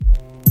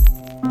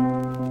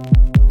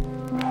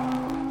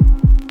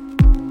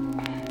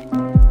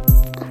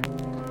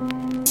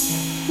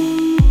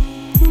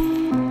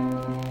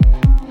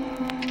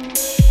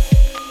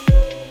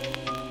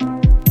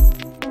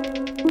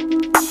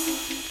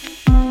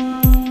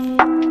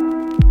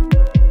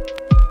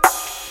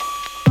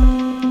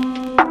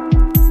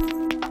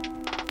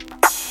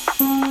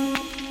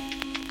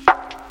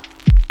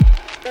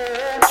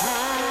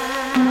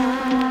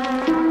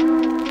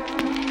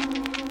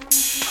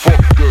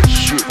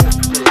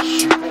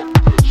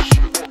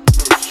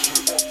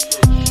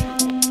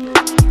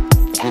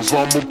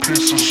Cause I'm a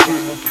piece of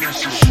shit.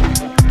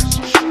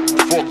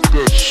 Fuck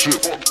that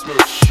shit.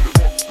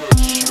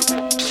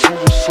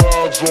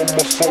 Suicide's on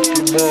my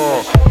fucking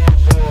mind.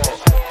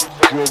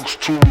 Drugs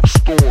to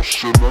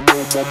extortion. I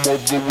know my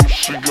mother wish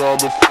she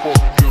got a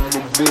fucking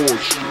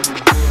abortion.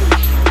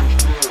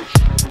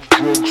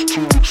 Drugs to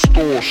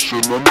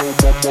extortion. I know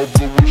my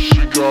mother wish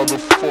she got a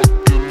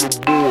fucking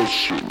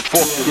abortion.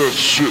 Fuck that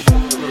shit.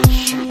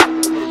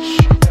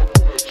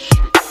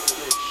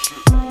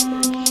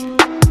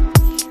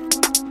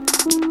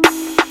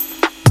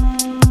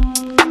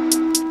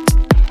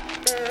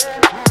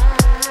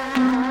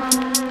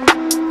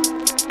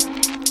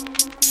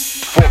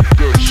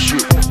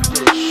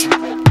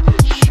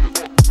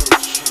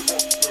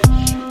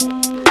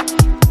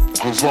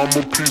 Cause I'm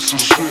a piece of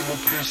shit.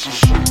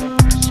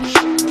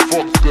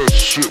 Fuck that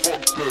shit.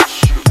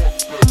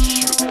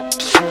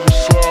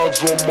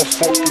 Suicide's on my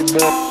fucking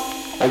mind.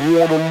 I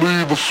wanna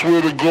leave, I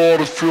swear to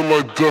God, I feel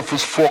like death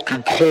is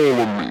fucking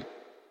calling me.